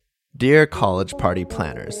Dear college party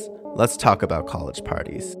planners, let's talk about college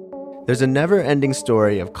parties. There's a never-ending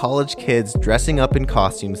story of college kids dressing up in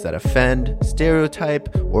costumes that offend,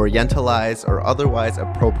 stereotype, orientalize, or otherwise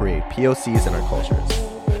appropriate POCs in our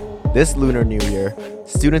cultures. This Lunar New Year,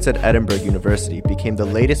 students at Edinburgh University became the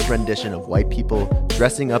latest rendition of white people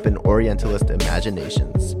dressing up in Orientalist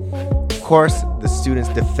imaginations. Of course, the students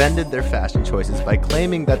defended their fashion choices by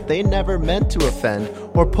claiming that they never meant to offend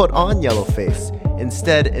or put on yellowface,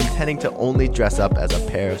 instead intending to only dress up as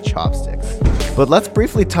a pair of chopsticks. But let's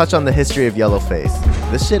briefly touch on the history of yellowface.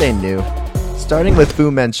 This shit ain't new. Starting with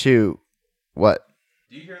Fu Manchu. What?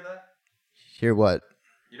 Do you hear that? Hear what?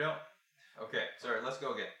 You don't? Okay, sorry, let's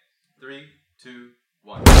go again. 3, 2,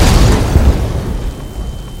 1.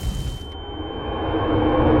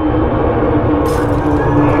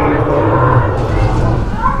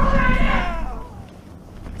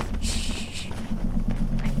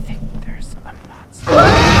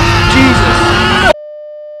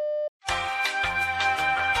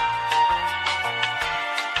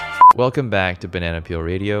 Welcome back to Banana Peel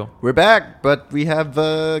Radio. We're back, but we have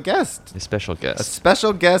a guest. A special guest. A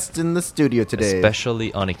special guest in the studio today.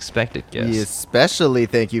 Especially unexpected guest. We especially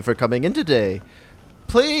thank you for coming in today.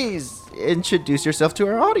 Please introduce yourself to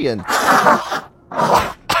our audience.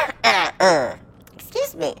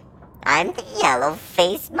 Excuse me. I'm the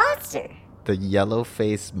yellow-faced monster. The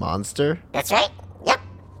yellow-faced monster? That's right. Yep.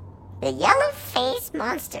 The yellow-faced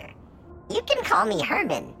monster. You can call me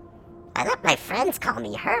Herman. I let my friends call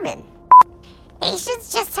me Herman.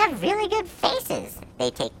 Asians just have really good faces. They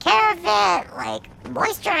take care of it, like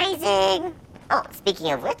moisturizing. Oh,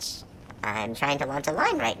 speaking of which, I'm trying to launch a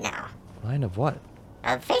line right now. Line of what?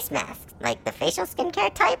 Of face masks, like the facial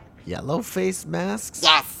skincare type. Yellow face masks?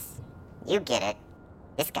 Yes! You get it.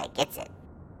 This guy gets it.